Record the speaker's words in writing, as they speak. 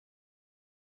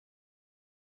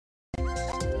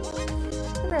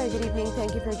Very good evening.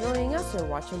 Thank you for joining us. You're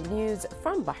watching the news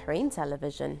from Bahrain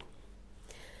Television.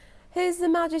 His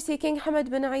Majesty King Hamad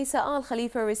bin Isa Al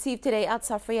Khalifa received today at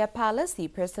Safriya Palace the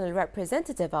personal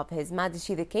representative of His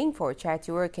Majesty the King for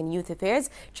Charity Work and Youth Affairs,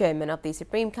 Chairman of the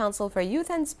Supreme Council for Youth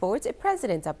and Sport,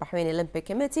 President of Bahrain Olympic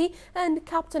Committee and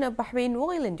Captain of Bahrain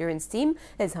Royal Endurance Team,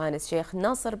 His Highness Sheikh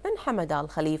Nasser bin Hamad Al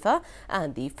Khalifa,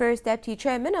 and the First Deputy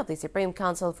Chairman of the Supreme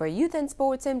Council for Youth and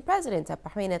Sports and President of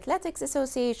Bahrain Athletics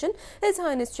Association, His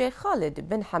Highness Sheikh Khalid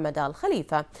bin Hamad Al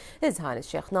Khalifa. His Highness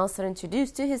Sheikh Nasser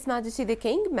introduced to His Majesty the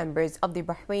King members of the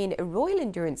Bahrain Royal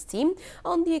Endurance Team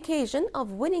on the occasion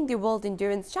of winning the World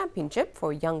Endurance Championship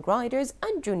for young riders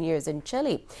and juniors in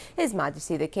Chile. His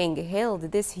Majesty the King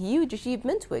hailed this huge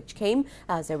achievement, which came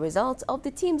as a result of the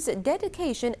team's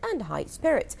dedication and high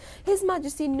spirit. His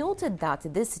Majesty noted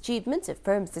that this achievement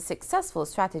affirms the successful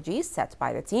strategies set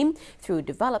by the team through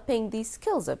developing the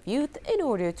skills of youth in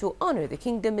order to honor the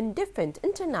kingdom in different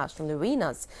international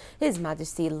arenas. His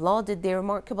Majesty lauded the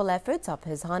remarkable efforts of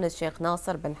His Highness Sheikh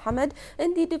Nasser bin Hamad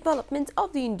in the development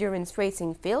of the endurance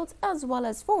racing field, as well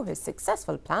as for his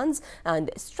successful plans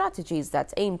and strategies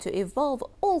that aim to evolve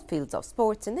all fields of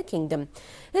sports in the kingdom.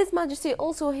 His Majesty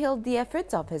also hailed the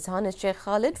efforts of His Highness Sheikh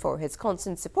Khalid for his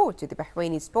constant support to the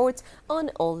Bahraini sports on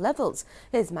all levels.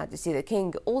 His Majesty the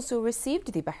King also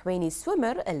received the Bahraini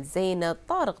swimmer Al Zaina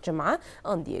Tariq Jum'a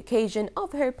on the occasion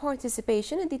of her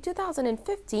participation in the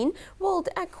 2015 World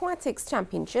Aquatics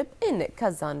Championship in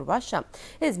Kazan, Russia.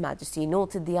 His Majesty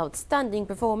noted the outstanding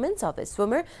performance of the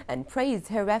swimmer and praised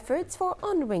her efforts for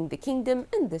honoring the kingdom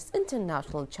in this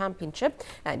international championship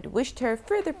and wished her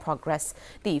further progress.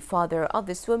 The father of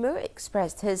the swimmer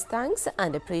expressed his thanks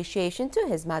and appreciation to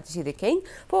His Majesty the King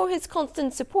for his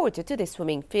constant support to the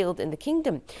swimming field in the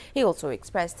kingdom. He also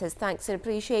expressed his thanks and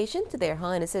appreciation to their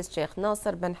Highnesses Sheikh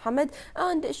Nasser bin Hamad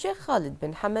and Sheikh Khalid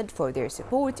bin Hamad for their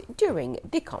support during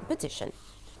the competition.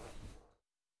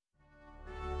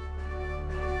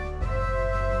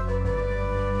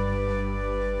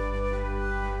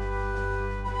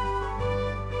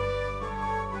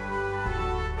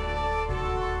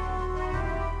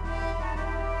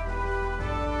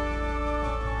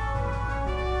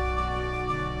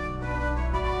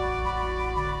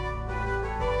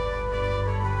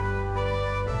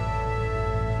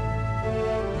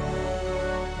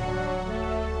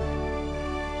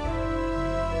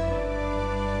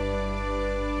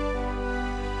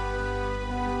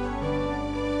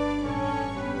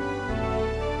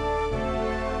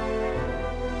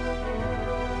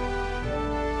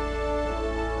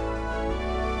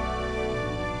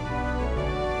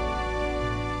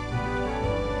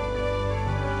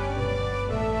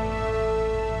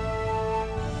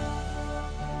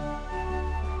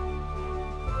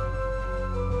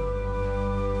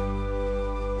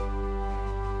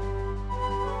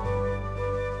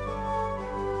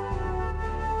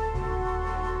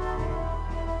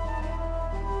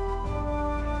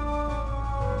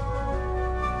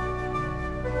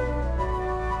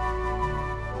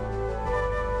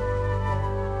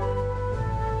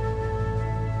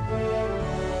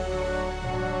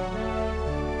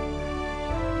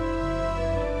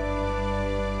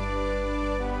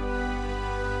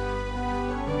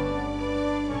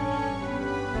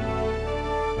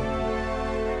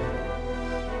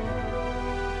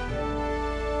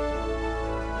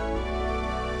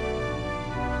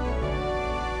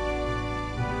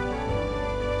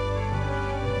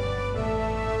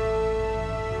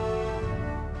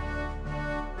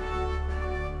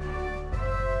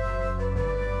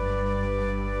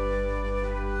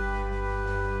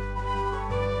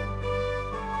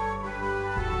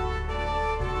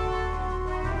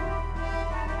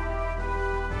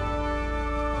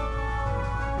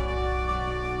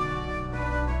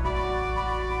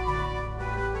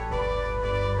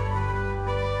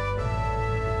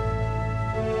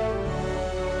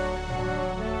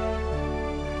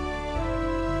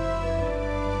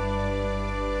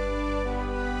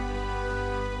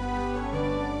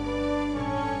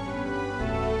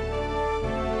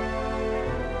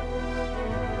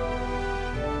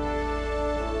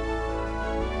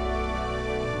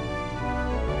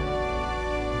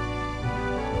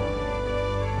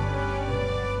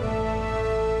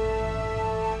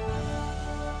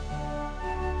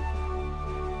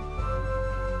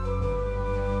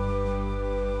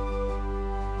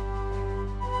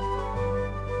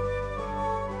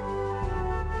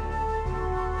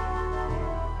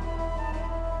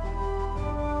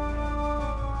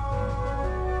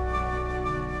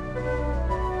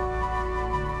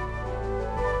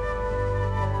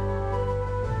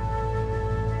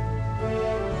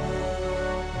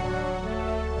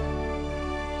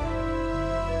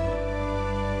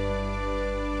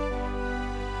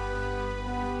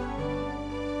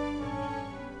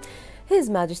 His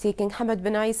Majesty King Hamad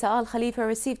bin Isa Al Khalifa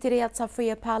received today at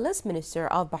Safriya Palace Minister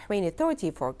of Bahrain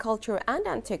Authority for Culture and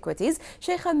Antiquities,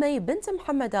 Sheikha May bint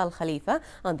Mohammed Al Khalifa,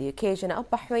 on the occasion of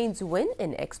Bahrain's win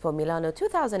in Expo Milano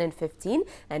 2015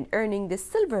 and earning the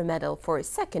silver medal for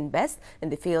second best in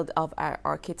the field of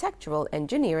architectural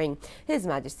engineering. His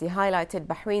Majesty highlighted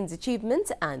Bahrain's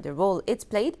achievements and the role it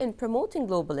played in promoting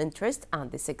global interest and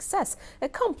the success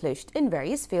accomplished in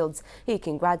various fields. He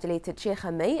congratulated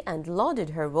Sheikha May and lauded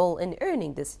her role in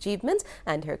earning this achievement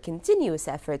and her continuous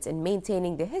efforts in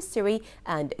maintaining the history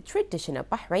and tradition of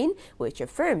Bahrain, which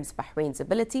affirms Bahrain's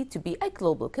ability to be a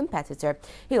global competitor.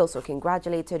 He also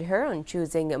congratulated her on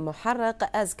choosing Muharraq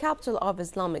as capital of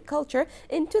Islamic culture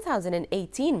in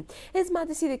 2018. His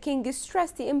Majesty the King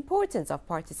stressed the importance of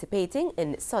participating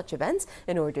in such events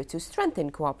in order to strengthen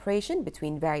cooperation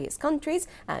between various countries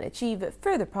and achieve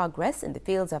further progress in the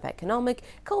fields of economic,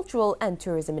 cultural and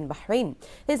tourism in Bahrain.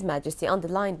 His Majesty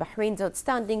underlined Bahrain's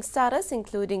outstanding status,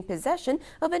 including possession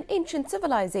of an ancient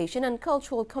civilization and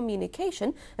cultural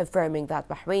communication, affirming that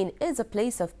Bahrain is a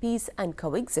place of peace and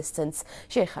coexistence.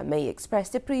 Sheikha May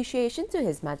expressed appreciation to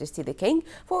His Majesty the King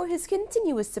for his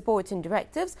continuous support and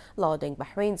directives, lauding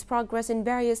Bahrain's progress in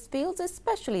various fields,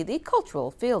 especially the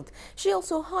cultural field. She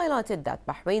also highlighted that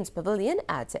Bahrain's pavilion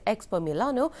at Expo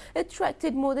Milano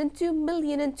attracted more than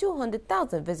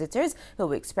 2,200,000 visitors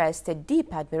who expressed a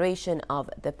deep admiration of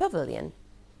the pavilion.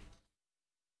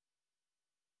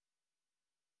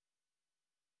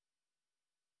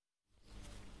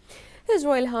 His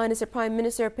Royal Highness the Prime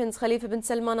Minister Prince Khalifa bin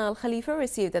Salman Al Khalifa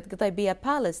received at Qutaibiya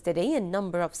Palace today a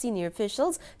number of senior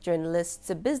officials,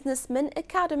 journalists, businessmen,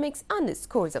 academics and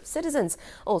scores of citizens.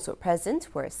 Also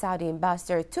present were Saudi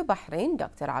Ambassador to Bahrain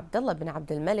Dr. Abdullah bin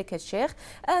Abdul Malik Al Sheikh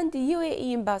and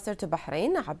UAE Ambassador to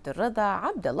Bahrain Abdul Rida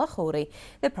Abdullah Khouri.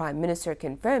 The Prime Minister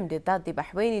confirmed that the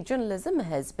Bahraini journalism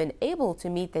has been able to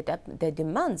meet the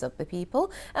demands of the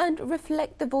people and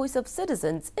reflect the voice of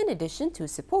citizens, in addition to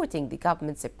supporting the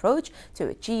government's approach to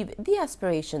achieve the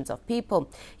aspirations of people.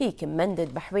 He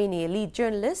commended Bahraini elite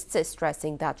journalists,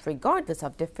 stressing that regardless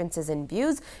of differences in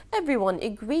views, everyone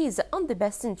agrees on the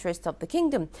best interest of the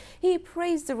kingdom. He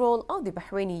praised the role of the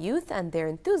Bahraini youth and their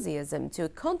enthusiasm to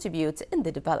contribute in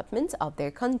the development of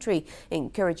their country,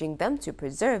 encouraging them to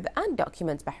preserve and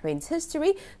document Bahrain's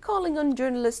history, calling on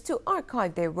journalists to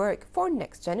archive their work for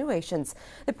next generations.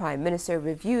 The Prime Minister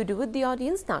reviewed with the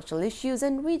audience national issues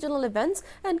and regional events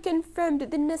and confirmed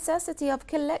the necessity of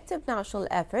collective national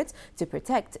efforts to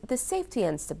protect the safety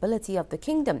and stability of the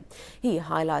kingdom. He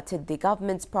highlighted the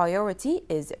government's priority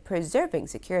is preserving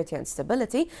security and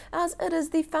stability, as it is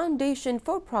the foundation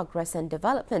for progress and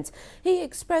development. He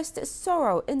expressed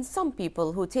sorrow in some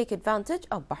people who take advantage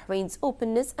of Bahrain's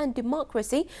openness and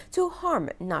democracy to harm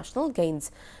national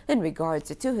gains. In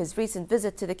regards to his recent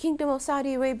visit to the Kingdom of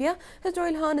Saudi Arabia, His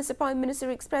Royal Highness the Prime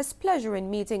Minister expressed pleasure in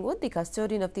meeting with the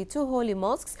custodian of the two holy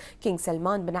mosques, King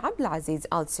Salman bin Abdul Aziz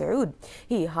Al Saud.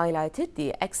 He highlighted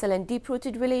the excellent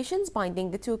deep-rooted relations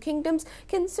binding the two kingdoms,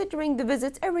 considering the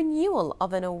visit a renewal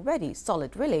of an already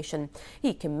solid relation.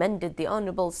 He commended the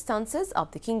honourable stances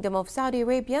of the Kingdom of Saudi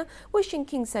Arabia, wishing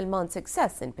King Salman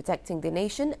success in protecting the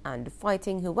nation and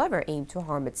fighting whoever aimed to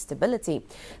harm its stability.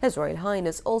 His Royal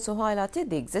Highness also highlighted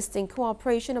the existing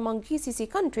cooperation among GCC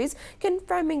countries,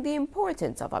 confirming the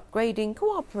importance of upgrading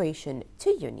cooperation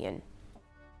to union.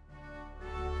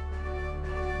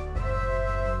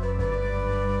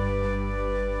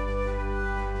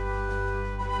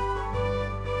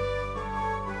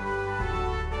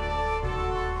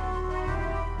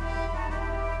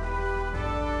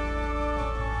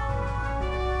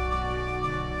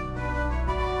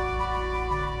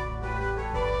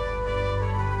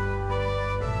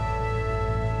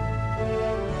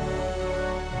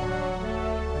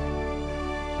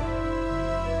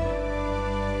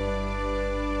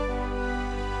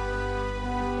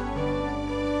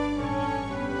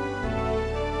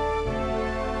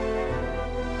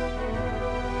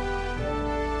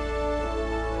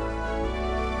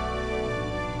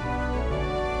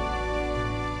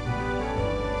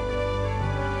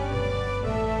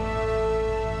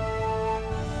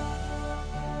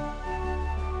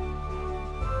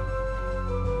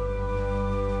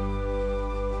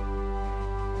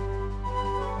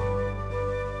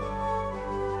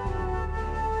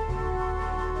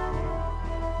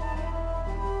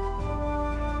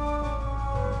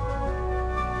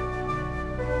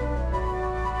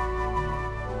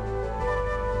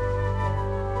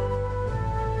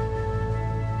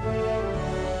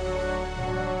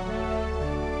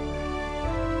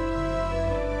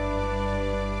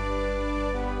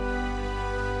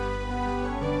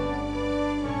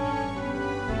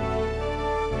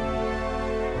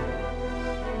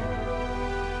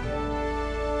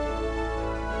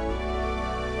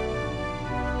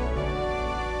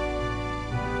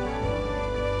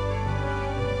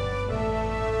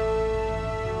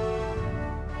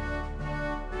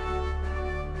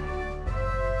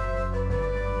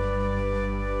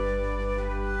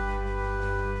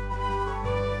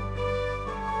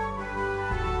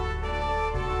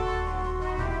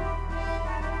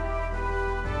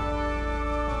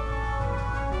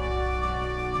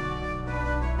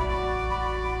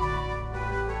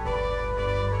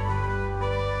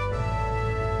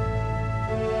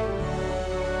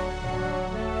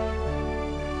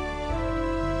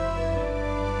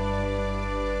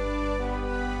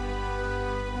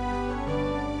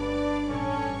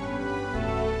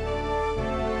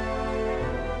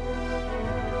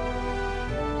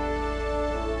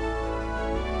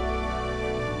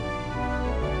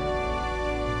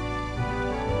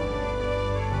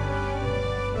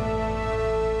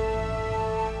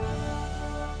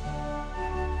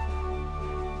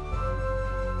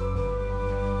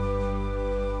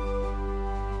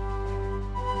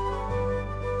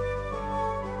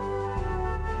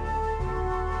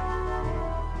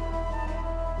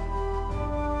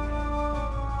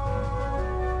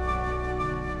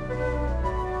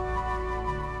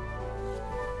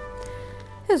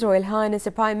 His Royal Highness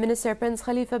the Prime Minister Prince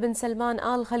Khalifa bin Salman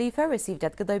Al Khalifa received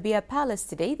at Qudaibiya Palace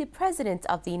today the President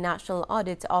of the National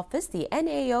Audit Office, the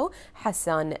NAO,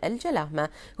 Hassan Al Jalahma,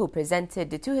 who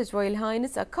presented to His Royal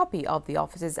Highness a copy of the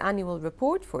office's annual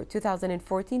report for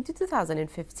 2014 to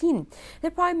 2015.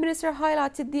 The Prime Minister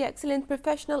highlighted the excellent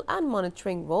professional and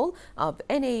monitoring role of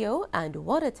NAO and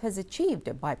what it has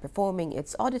achieved by performing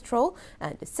its audit role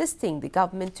and assisting the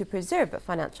government to preserve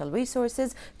financial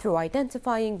resources through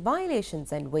identifying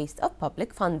violations and waste of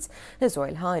public funds. His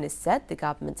Royal Highness said the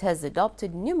government has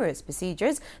adopted numerous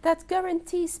procedures that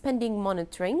guarantee spending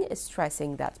monitoring,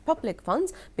 stressing that public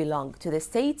funds belong to the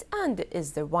state and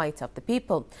is the right of the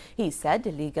people. He said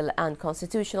legal and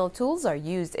constitutional tools are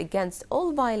used against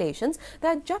all violations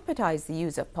that jeopardize the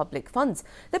use of public funds.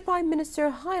 The Prime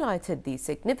Minister highlighted the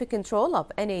significant role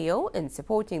of NAO in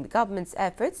supporting the government's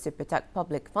efforts to protect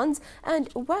public funds and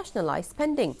rationalize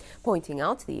spending, pointing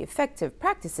out the effective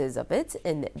practices of it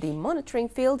in the monitoring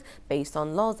field based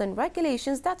on laws and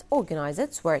regulations that organize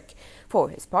its work. For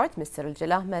his part, Mr. Al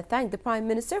Jalahma thanked the Prime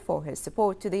Minister for his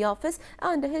support to the office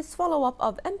and his follow-up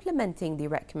of implementing the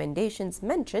recommendations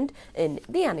mentioned in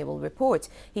the annual report.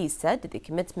 He said the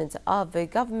commitment of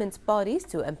government bodies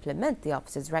to implement the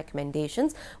office's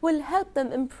recommendations will help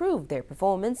them improve their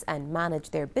performance and manage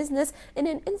their business in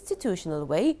an institutional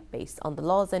way based on the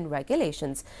laws and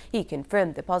regulations. He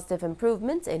confirmed the positive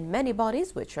improvement in many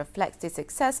bodies, which reflects the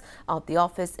success of the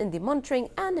office in the monitoring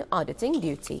and auditing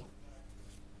duty.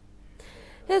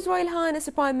 His Royal Highness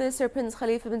the Prime Minister Prince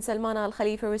Khalifa bin Salman Al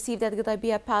Khalifa received at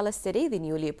Qudaibiya Palace today the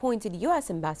newly appointed U.S.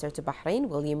 Ambassador to Bahrain,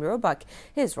 William Roebuck.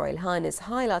 His Royal Highness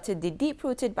highlighted the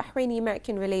deep-rooted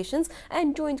Bahraini-American relations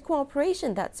and joint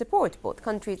cooperation that support both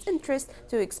countries' interest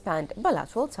to expand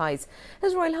bilateral ties.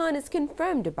 His Royal Highness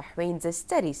confirmed Bahrain's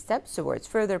steady steps towards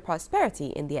further prosperity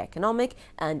in the economic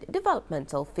and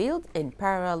developmental field in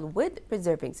parallel with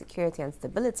preserving security and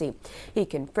stability. He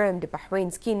confirmed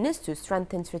Bahrain's keenness to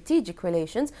strengthen strategic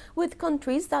relations with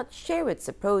countries that share its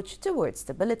approach towards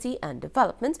stability and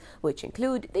development, which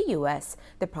include the U.S.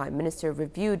 The Prime Minister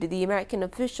reviewed the American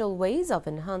official ways of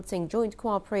enhancing joint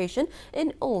cooperation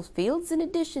in all fields in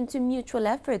addition to mutual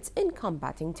efforts in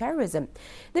combating terrorism.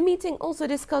 The meeting also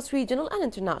discussed regional and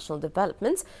international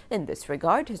developments. In this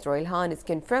regard, His Royal Highness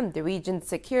confirmed the region's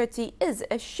security is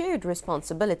a shared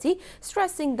responsibility,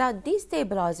 stressing that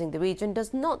destabilizing the region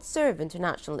does not serve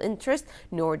international interest,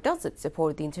 nor does it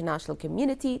support the international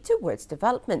community towards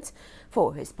development.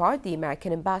 For his part, the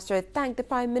American ambassador thanked the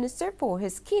Prime Minister for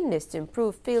his keenness to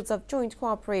improve fields of joint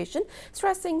cooperation,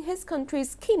 stressing his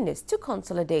country's keenness to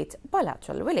consolidate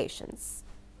bilateral relations.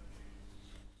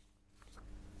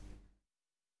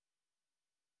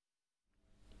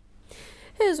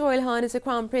 His Royal Highness the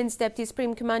Crown Prince, Deputy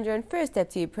Supreme Commander and First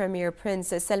Deputy Premier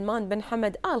Prince Salman bin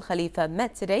Hamad Al Khalifa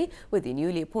met today with the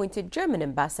newly appointed German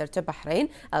Ambassador to Bahrain,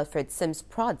 Alfred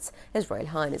Sims-Protz. His Royal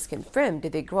Highness confirmed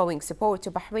the growing support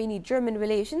to Bahraini-German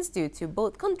relations due to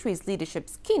both countries'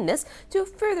 leadership's keenness to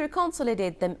further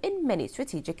consolidate them in many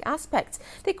strategic aspects.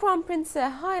 The Crown Prince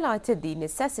highlighted the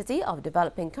necessity of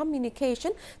developing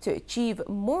communication to achieve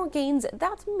more gains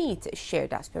that meet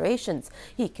shared aspirations.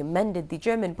 He commended the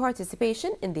German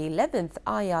participation in the 11th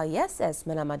IISS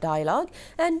Manama Dialogue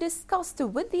and discussed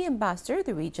with the ambassador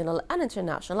the regional and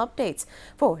international updates.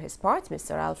 For his part,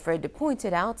 Mr. Alfred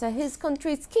pointed out his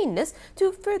country's keenness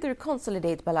to further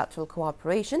consolidate bilateral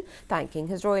cooperation, thanking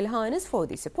His Royal Highness for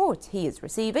the support he is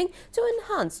receiving to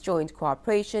enhance joint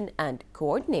cooperation and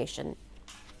coordination.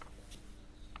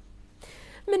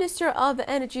 Minister of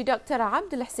Energy Dr.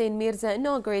 Abdul Hussein Mirza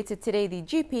inaugurated today the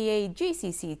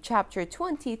GPA-GCC Chapter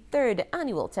 23rd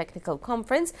Annual Technical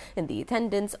Conference in the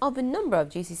attendance of a number of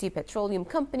GCC petroleum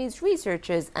companies,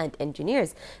 researchers and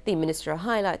engineers. The minister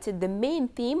highlighted the main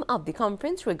theme of the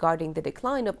conference regarding the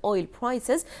decline of oil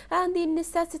prices and the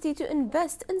necessity to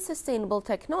invest in sustainable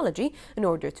technology in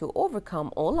order to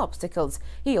overcome all obstacles.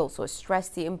 He also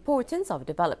stressed the importance of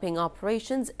developing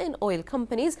operations in oil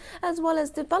companies as well as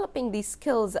developing the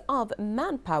skills of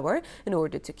manpower in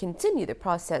order to continue the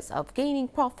process of gaining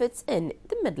profits in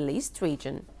the Middle East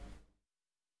region.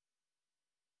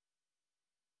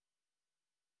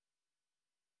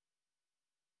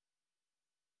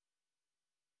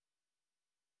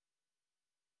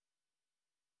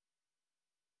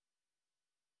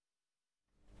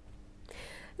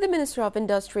 The Minister of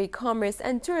Industry, Commerce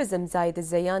and Tourism, Zaid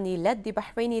Zayani, led the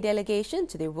Bahraini delegation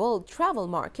to the World Travel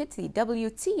Market, the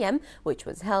WTM, which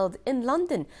was held in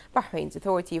London. Bahrain's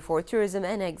Authority for Tourism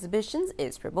and Exhibitions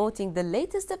is promoting the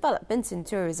latest developments in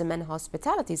tourism and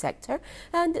hospitality sector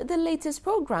and the latest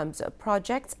programs,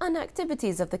 projects and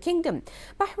activities of the kingdom.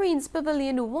 Bahrain's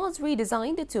pavilion was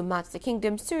redesigned to match the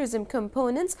kingdom's tourism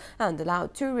components and allow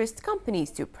tourist companies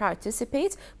to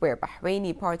participate, where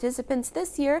Bahraini participants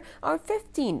this year are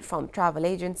 15 from travel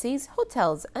agencies,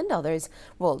 hotels and others.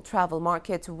 World Travel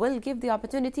Market will give the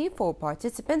opportunity for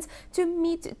participants to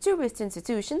meet tourist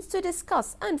institutions to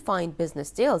discuss and find business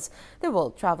deals. The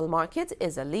World Travel Market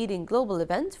is a leading global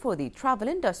event for the travel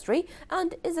industry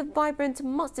and is a vibrant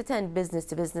must-attend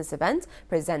business-to-business event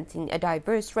presenting a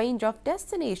diverse range of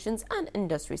destinations and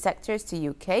industry sectors to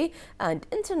UK and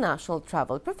international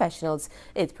travel professionals.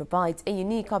 It provides a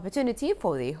unique opportunity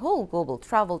for the whole global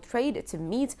travel trade to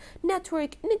meet,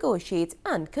 network, negotiate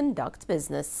and conduct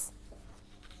business.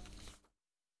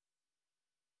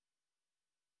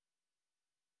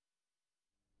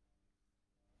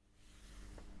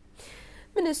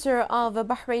 Minister of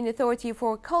Bahrain Authority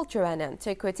for Culture and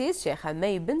Antiquities, Sheikh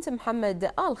Hamay bint Mohammed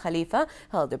Al Khalifa,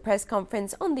 held a press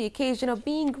conference on the occasion of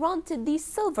being granted the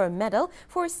silver medal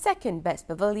for second best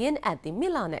pavilion at the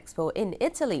Milan Expo in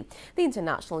Italy. The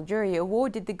international jury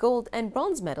awarded the gold and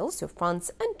bronze medals to France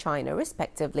and China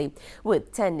respectively.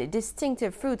 With 10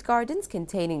 distinctive fruit gardens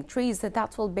containing trees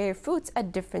that will bear fruits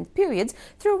at different periods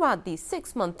throughout the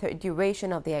 6-month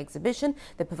duration of the exhibition,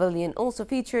 the pavilion also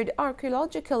featured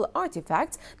archaeological artifacts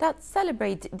that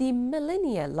celebrate the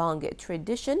millennia-long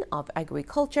tradition of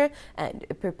agriculture and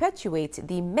perpetuate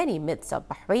the many myths of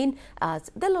Bahrain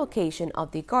as the location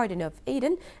of the Garden of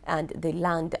Eden and the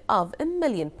land of a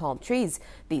million palm trees.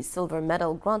 The silver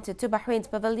medal granted to Bahrain's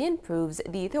pavilion proves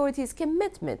the authorities'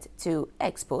 commitment to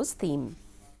Expo's theme.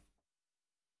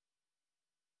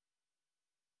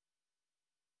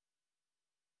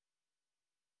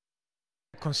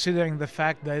 Considering the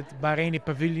fact that Bahraini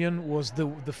Pavilion was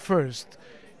the first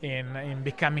in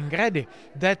becoming ready,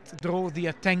 that drew the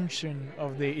attention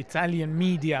of the Italian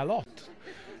media a lot.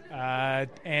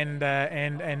 And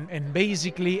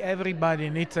basically everybody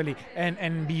in Italy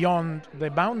and beyond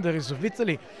the boundaries of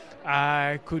Italy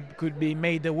could be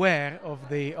made aware of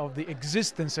the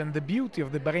existence and the beauty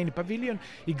of the Bahraini Pavilion,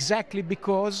 exactly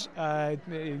because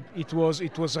it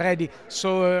was ready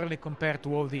so early compared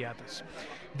to all the others.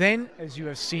 Then, as you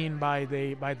have seen by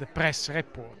the press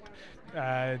report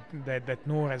that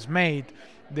Noor has made,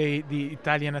 the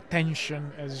Italian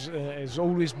attention has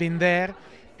always been there,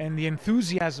 and the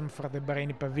enthusiasm for the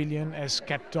Bahraini Pavilion has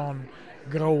kept on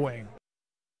growing.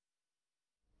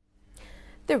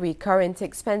 The Recurrent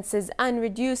Expenses and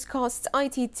Reduced Costs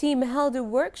IT team held a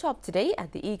workshop today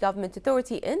at the E-Government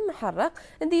Authority in Muharraq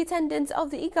in the attendance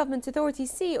of the E-Government Authority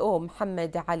CEO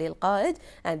Mohammed Ali Al-Qaid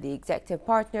and the executive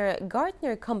partner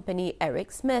Gartner company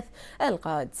Eric Smith.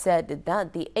 Al-Qaid said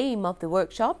that the aim of the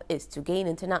workshop is to gain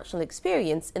international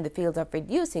experience in the field of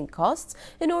reducing costs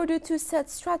in order to set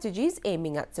strategies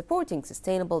aiming at supporting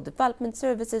sustainable development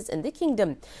services in the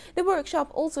kingdom. The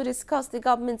workshop also discussed the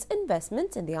government's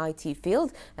investment in the IT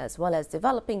field, as well as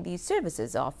developing these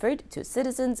services offered to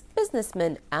citizens,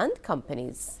 businessmen and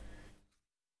companies.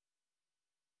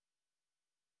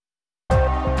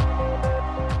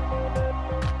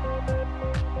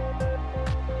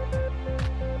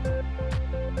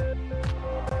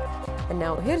 And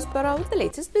now here's Bara with the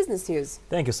latest business news.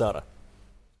 Thank you, Sarah.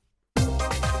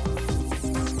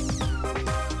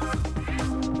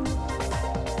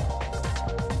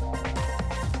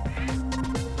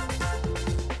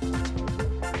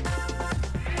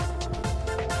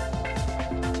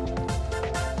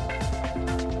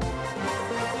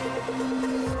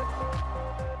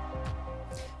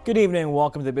 Good evening and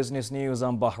welcome to Business News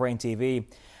on Bahrain TV.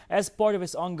 As part of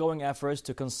its ongoing efforts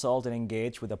to consult and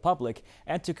engage with the public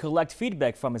and to collect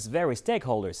feedback from its various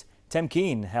stakeholders,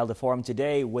 Temkeen held a forum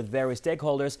today with various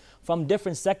stakeholders from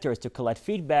different sectors to collect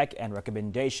feedback and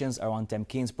recommendations around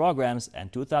Temkeen's programs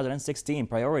and 2016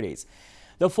 priorities.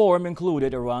 The forum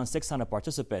included around 600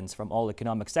 participants from all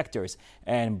economic sectors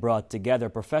and brought together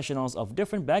professionals of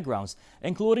different backgrounds,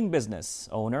 including business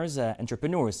owners,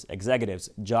 entrepreneurs,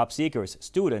 executives, job seekers,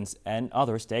 students, and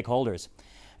other stakeholders.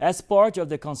 As part of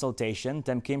the consultation,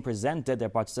 Temkeen presented their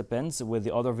participants with the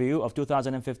overview of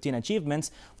 2015 achievements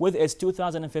with its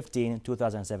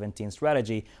 2015-2017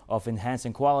 strategy of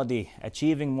enhancing quality,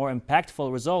 achieving more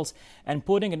impactful results, and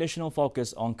putting additional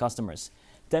focus on customers.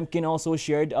 Temkeen also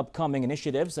shared upcoming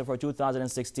initiatives for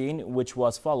 2016, which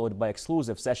was followed by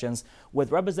exclusive sessions with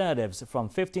representatives from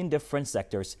 15 different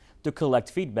sectors to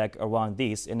collect feedback around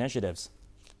these initiatives.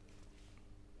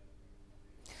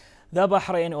 The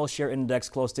Bahrain all-share index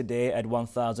closed today at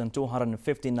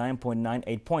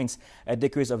 1,259.98 points, a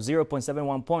decrease of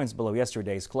 0.71 points below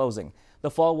yesterday's closing.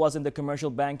 The fall was in the commercial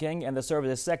banking and the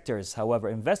services sectors. However,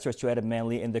 investors traded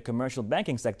mainly in the commercial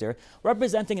banking sector,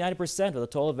 representing 90% of the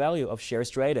total value of shares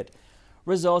traded.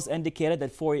 Results indicated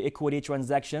that 4 equity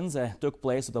transactions took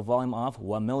place with a volume of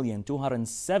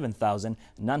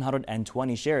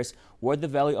 1,207,920 shares, worth the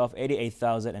value of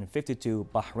 88,052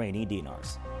 Bahraini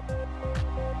dinars.